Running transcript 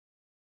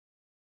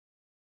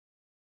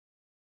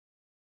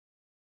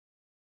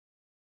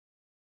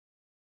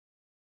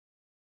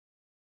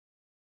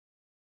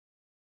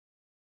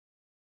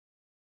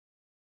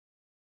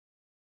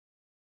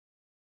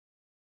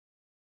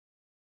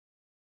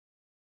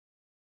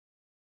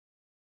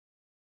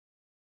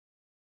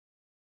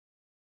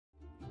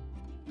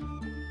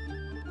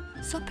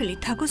სოფელი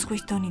თაგო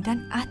ზღვის დონიდან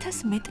 1000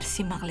 მეტრ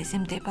სიმაღლეზე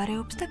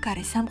მდებარეობს და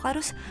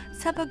გარესამყაროს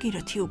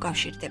საბაგიროთი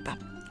უკავშირდება.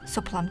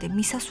 სოფლამდე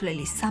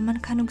მისასვლელი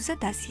სამანქანო გზა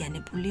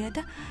დაზიანებულია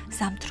და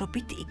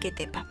ზამთრობით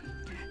იკეტება.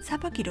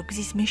 საბაგირო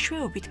გზის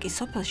მეშვეობით კი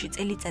სოფელში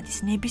წელიწადის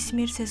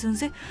ნებისმიერ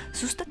სეზონზე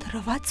ზუსტად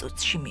 8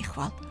 წუთში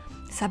მიხვალ.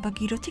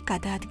 საბაგიროთი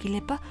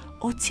გადაადგილება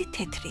 20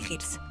 თეთრი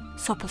ღირს.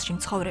 სოფელში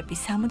მცხოვრები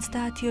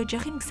 70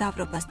 ოჯახი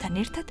მგზავრობასთან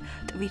ერთად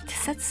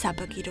ტვირთსაც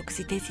საბაგირო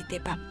გზით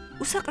ეზიდება.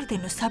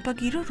 უსაყრდენო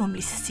საბაგირო,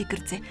 რომლის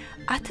სიგრძე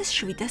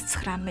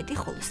 1719,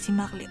 ხოლო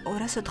სიმაღლე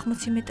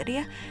 280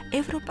 მეტრია,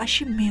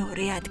 ევროპაში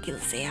მეორე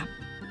ადგილზეა.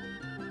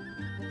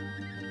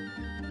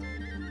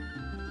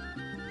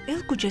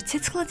 ელგუჯა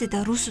ცეცხლაძე და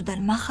რუსუდან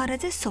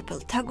მახარაძე სოფელ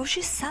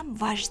თაგოში 3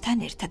 ვაჟთან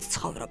ერთად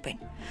ცხოვრობენ.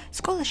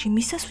 სკოლაში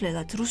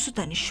მისასვლელად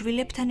რუსუდანის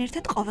შვილებთან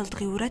ერთად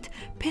ყოველდღიურად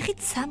ფეხით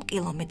 3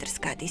 კილომეტრს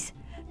გადის.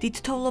 დიდ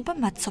თოვლობა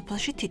მათ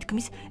სოფელში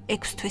თითქმის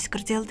 6 თვეს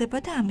გრძელდება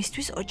და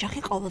ამისთვის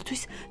ოჯახი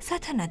ყოველთვის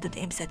სათანადოდ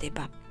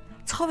ემზადება.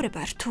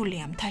 ცხოვრება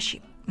რთულია მთაში,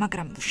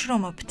 მაგრამ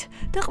ვშრომობთ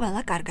და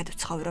ყველა კარგად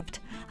ვცხოვრობთ,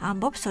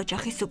 ამბობს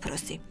ოჯახის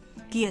უფროსი.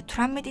 გია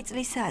 18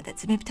 წლისაა და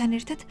ძმებთან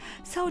ერთად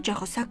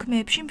საოჯახო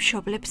საქმეებში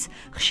მშობლებს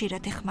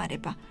ხშირად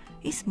ეხმარება.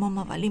 ის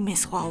მომავალი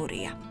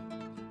მეზღვაურია.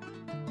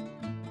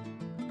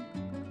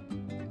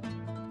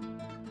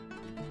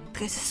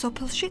 დღეს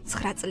სოფელში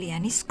 9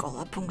 წლიანი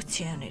სკოლა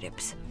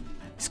ფუნქციონირებს.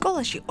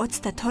 სკოლაში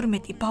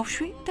 32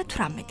 ბავშვი და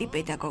 18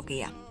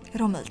 პედაგოგია,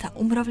 რომელთა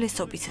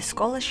უმრავლესობის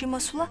სკოლაში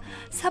მოსვლა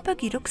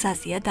საბაგირო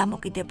გზაზეა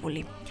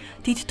დამოკიდებული.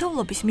 დიდ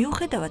თოვლობის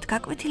მიუხედავად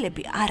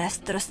გაკვეთილები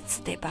არასდროს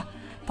ცდება.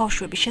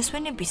 ბავშვები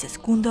შესვენებისას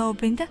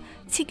გუნდაობენ და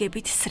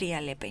ციგებით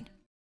სრიალებენ.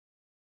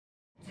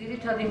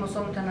 ძირითადი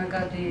მოსავლეთა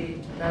ნაკადი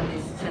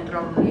დადის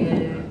ცენტრალური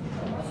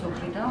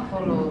სოფლიდან,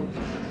 ხოლო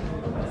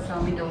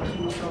 3 და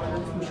 4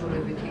 მოსავლეების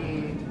მიშურებითი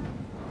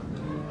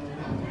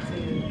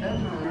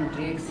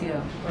დირექცია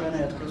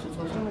ყველანაირად ხელს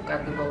უწყობს, რომ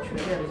კარგი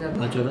ბავშვები არის.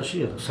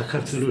 აჭარაშია,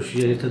 საქართველოში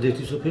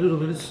ერთადერთი სოფელი,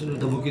 რომელიც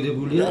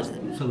დამოკიდებულია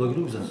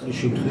საბაგირო გზაზე. ის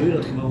შემთხვევი,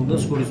 რა თქმა უნდა,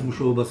 სკოლის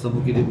მუშაობაც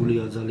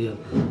დამოკიდებულია ძალიან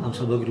ამ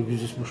საბაგირო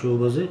გზის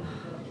მუშაობაზე.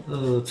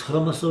 9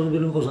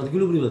 მასწავლებელი მყავს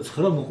ადგილობრივად,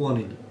 9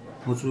 მოყვანილი,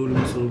 მოწვეული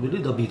მასწავლებელი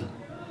და ბიდან.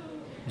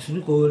 ისინი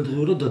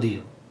ყოველდღიურად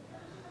დადიან.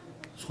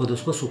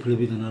 სხვადასხვა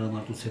სოფლებიდან, არა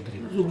მარტო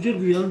ცენტრიდან. ზოგჯერ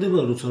გვიანდება,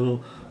 როცა რომ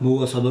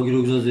მოვა საბაგირო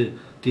გზაზე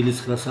დილის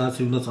 9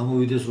 საათზე უნდა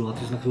წამოვიდეს, რომ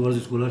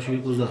 10:30 სკოლაში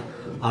იყოს და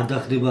არ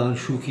დახდება ან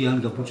შუქი ან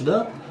გაფუჭდა.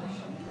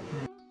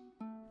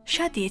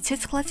 შადიე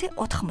ცეცხლაძე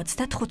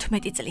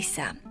 95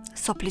 წლისაა.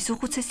 სოფლის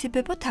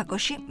უხუცესებებო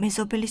თაგოში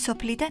მეზობელი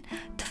სოფლიდან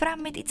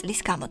 18 წლის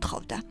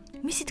გამოთხოვდა.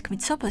 მისი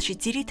თქმით, სოფელში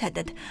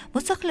ძირითადად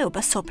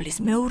მოსახლეობა სოფლის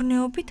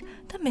მეურნეობით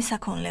და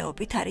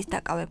მესაქონლეობით არის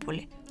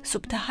დაკავებული.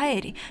 სუფთა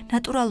ჰაერი,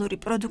 ნატურალური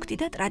პროდუქტი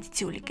და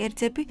ტრადიციული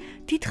კერძები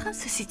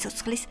დიდხანს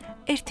სიცოცხლის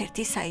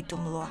ერთ-ერთი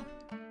საიდუმლოა.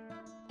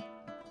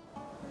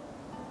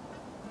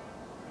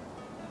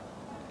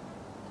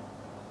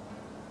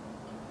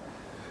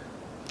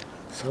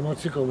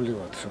 სამოცი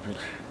კომლივად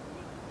სოფელში.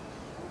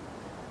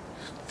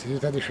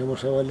 ძირითადი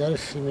შემოსავალი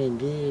არის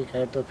სიმინდი,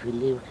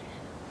 კარტოფილი,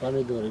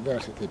 პომიდორი და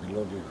ასეთები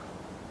ლობი.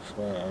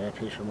 სხვა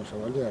არაფერი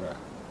შემოსავალი არა.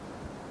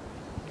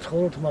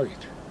 ცხოვრობთ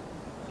მაგით.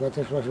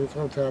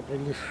 1800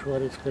 აპრილის შუა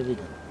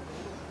რიცხვებიდან.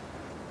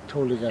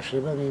 თოვლი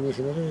გაშრება, იმის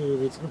მერე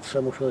ვიწყებთ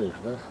სამუშაოებს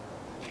და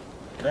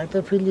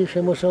კარტოფილი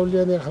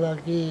შემოსავლიანი ახლა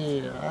კი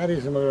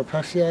არის, მაგრამ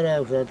ფასი არ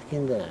აქვს, რა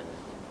თქინდა.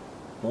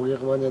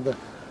 მოგიყვანა და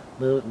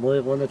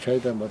მოიყვანა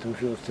ჩაიტანა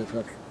თუმში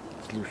 24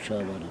 წლის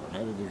ჩავარი,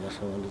 რა დიდი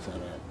გასავალიც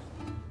არა აქვს.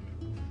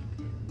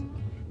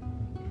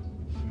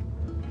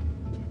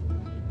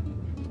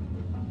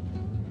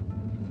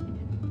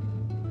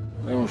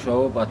 მე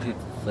მუშაობ 10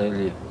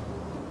 წელი.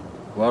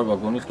 ვარ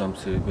ვაგონის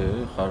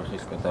გამცირებელი,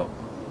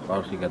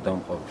 ხარხი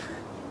გადამყავს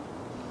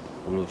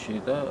ულოში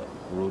და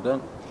ულოდან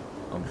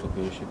ამ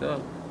სოფელში და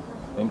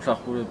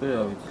ემსახურები,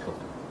 რა ვიცი ხო.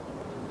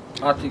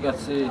 10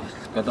 კაცი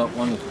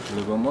გადაყვანის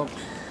უფლება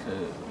მაქვს,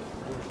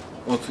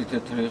 20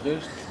 თეთრი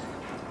ღირს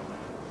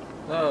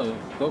და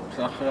დოქს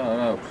ახლა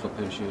არა აქვს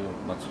სოფელში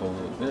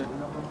მაცხოვრები.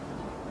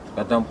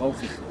 გადამყავს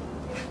ის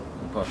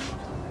ფაქტი.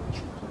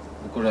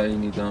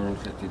 უკრაინიდან,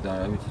 რუსეთიდან,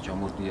 რა ვიცი,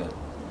 ჩამოდიან.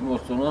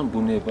 მოსწონან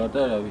ბუნება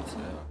და რა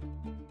ვიცი.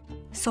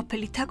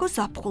 სოფელი თაგო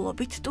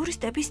ზაფხულობით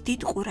ტურისტების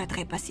დიდ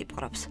ყურადღებას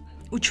იპყრობს.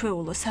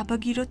 უჩვეულო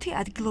საბაგიროთი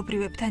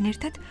ადგილობრივებთან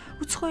ერთად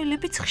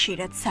უცხოელებიც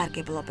ხშირად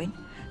სარგებლობენ.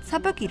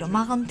 საბაგირო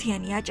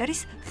მაღალმთიანი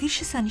აჭარის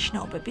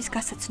ღირსშესანიშნაობების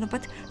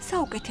გასაცნობად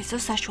საუკეთესო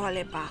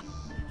საშუალებაა.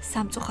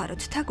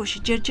 სამწუხაროდ თაგოში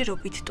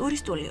ჯერჯერობით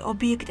ტურისტული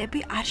ობიექტები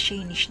არ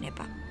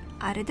შეინიშნება.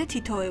 არადა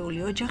თითოეული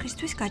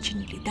ოჯახისთვის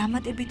გაჩენილი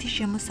დამატებითი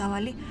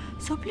შემოსავალი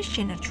სოფლის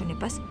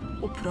შენარჩუნებას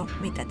უფრო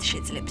მეტად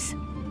შეძლებს.